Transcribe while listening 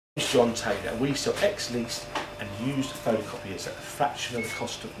It's John Taylor, and we sell ex-leased and used photocopiers at a fraction of the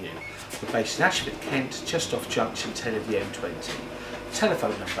cost of new. We're based in Ashford, Kent, just off junction 10 of the M20.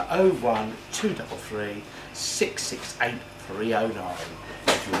 Telephone number 01233 668 309.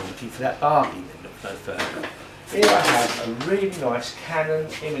 If you're looking for that bargain, then look no further. Here I have a really nice Canon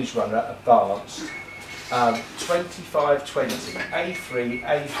Image Runner Advanced 2520 A3,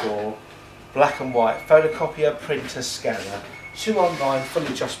 A4 black and white photocopier, printer, scanner, 2 online fully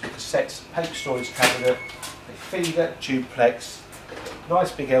adjustable cassettes, paper storage cabinet, a feeder, duplex,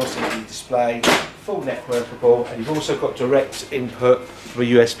 nice big LCD display, full networkable, and you've also got direct input for a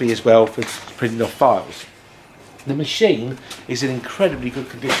USB as well for printing off files. The machine is in incredibly good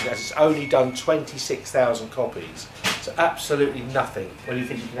condition as it's only done 26,000 copies. So absolutely nothing when you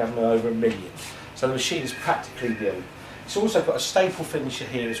think you can have over 1 million. So the machine is practically new. It's also got a staple finisher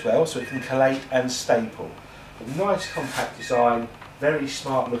here as well, so it can collate and staple. A nice compact design, very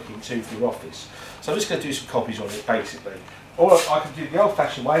smart looking too for your office. So I'm just going to do some copies on it basically. Or I can do the old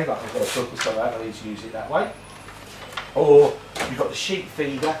fashioned way, like I've got a book or something like that, I need to use it that way. Or you've got the sheet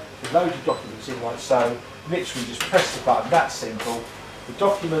feeder with loads of documents in like so. Literally just press the button, that's simple. The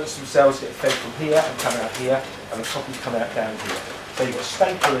documents themselves get fed from here and come out here, and the copies come out down here. So you've got a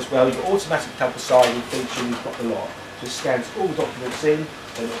stapler as well, you've got automatic double siding feature, you've got the lot. Just scans all the documents in,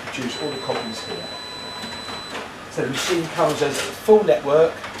 and it'll produce all the copies here. So the machine comes as a full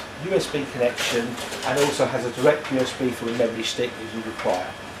network, USB connection, and also has a direct USB for a memory stick if you require.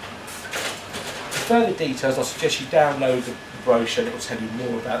 For further details, I suggest you download the brochure and it will tell you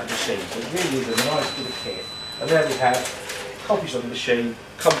more about the machine. So it really is a nice bit of kit. And there we have copies of the machine,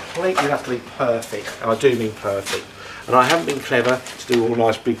 completely and utterly perfect, and I do mean perfect. And I haven't been clever to do all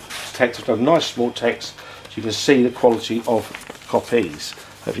nice big text, I've done nice small text so you can see the quality of copies.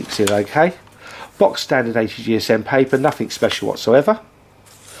 Hope you can see it okay. Box standard 80 GSM paper, nothing special whatsoever.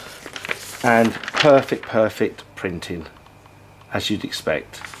 And perfect printing, as you'd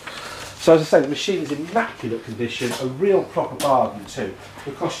expect. So as I say, the machine is in immaculate condition, a real proper bargain too. It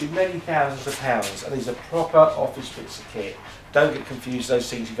will cost you many thousands of pounds, and these are proper office bits of kit. Don't get confused those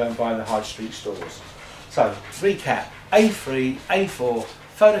things you go and buy in the high street stores. So, recap, A3, A4,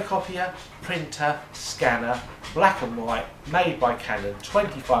 photocopier, printer, scanner, black and white, made by Canon,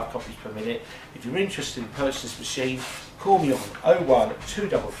 25 copies per minute. If you're interested in purchasing this machine, call me on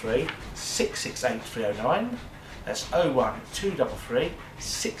 01233 668 309. That's 01233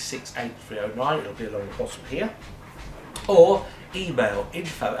 668 309. It'll be along the bottom here. Or email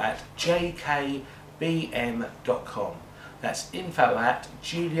info@jkbm.com. That's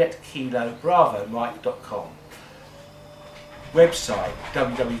info@JulietKiloBravoMike.com. Website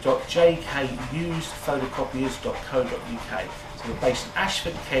www.jkusedphotocopiers.co.uk. So we're based in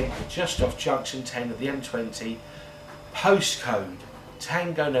Ashford, Kent, just off junction 10 of the M20. Postcode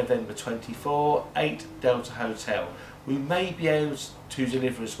Tango November 24 8 Delta Hotel. We may be able to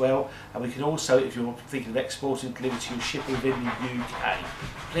deliver as well, and we can also, if you're thinking of exporting, deliver to your shipper within the UK.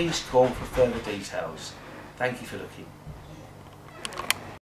 Please call for further details. Thank you for looking.